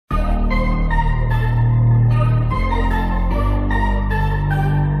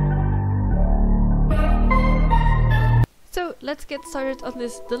Let's get started on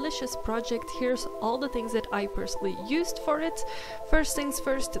this delicious project. Here's all the things that I personally used for it. First things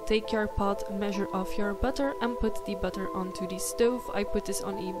first, take your pot, measure off your butter and put the butter onto the stove. I put this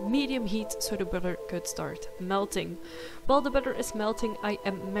on a medium heat so the butter could start melting. While the butter is melting, I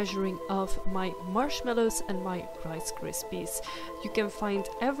am measuring off my marshmallows and my Rice Krispies. You can find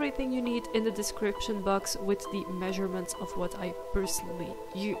everything you need in the description box with the measurements of what I personally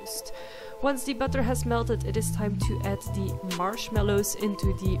used. Once the butter has melted, it is time to add the marshmallows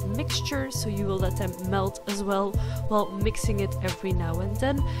into the mixture, so you will let them melt as well while mixing it every now and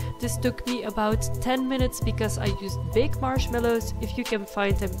then. This took me about 10 minutes because I used big marshmallows. If you can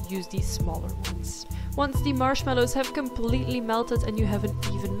find them, use these smaller ones. Once the marshmallows have completely melted and you have an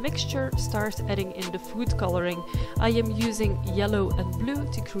even mixture, start adding in the food coloring. I am using yellow and blue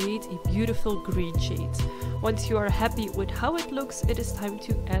to create a beautiful green shade. Once you are happy with how it looks, it is time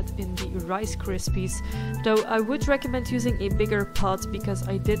to add in the Rice Krispies, though I would recommend using a bigger pot because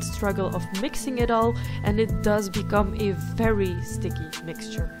I did struggle of mixing it all and it does become a very sticky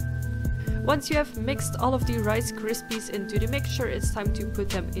mixture. Once you have mixed all of the Rice Krispies into the mixture, it's time to put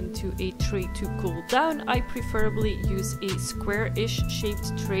them into a tray to cool down. I preferably use a square-ish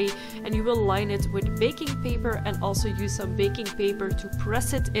shaped tray, and you will line it with baking paper and also use some baking paper to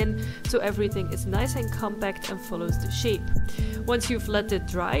press it in so everything is nice and compact and follows the shape. Once you've let it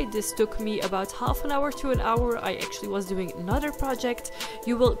dry, this took me about half an hour to an hour. I actually was doing another project.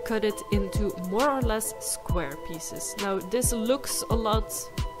 You will cut it into more or less square pieces. Now this looks a lot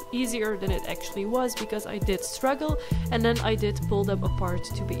easier than it actually was because I did struggle and then I did pull them apart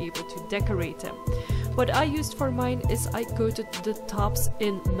to be able to decorate them. What I used for mine is I coated the tops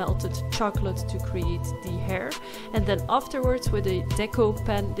in melted chocolate to create the hair, and then afterwards with a deco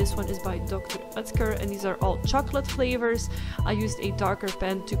pen, this one is by Dr. Oetker and these are all chocolate flavors. I used a darker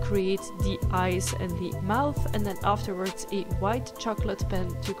pen to create the eyes and the mouth, and then afterwards a white chocolate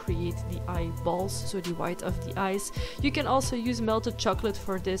pen to create the eyeballs, so the white of the eyes. You can also use melted chocolate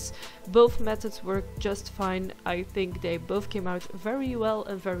for this. Both methods work just fine. I think they both came out very well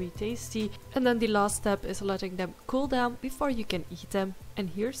and very tasty. And then the last step is letting them cool down before you can eat them.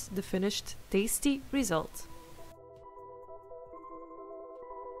 And here's the finished tasty result.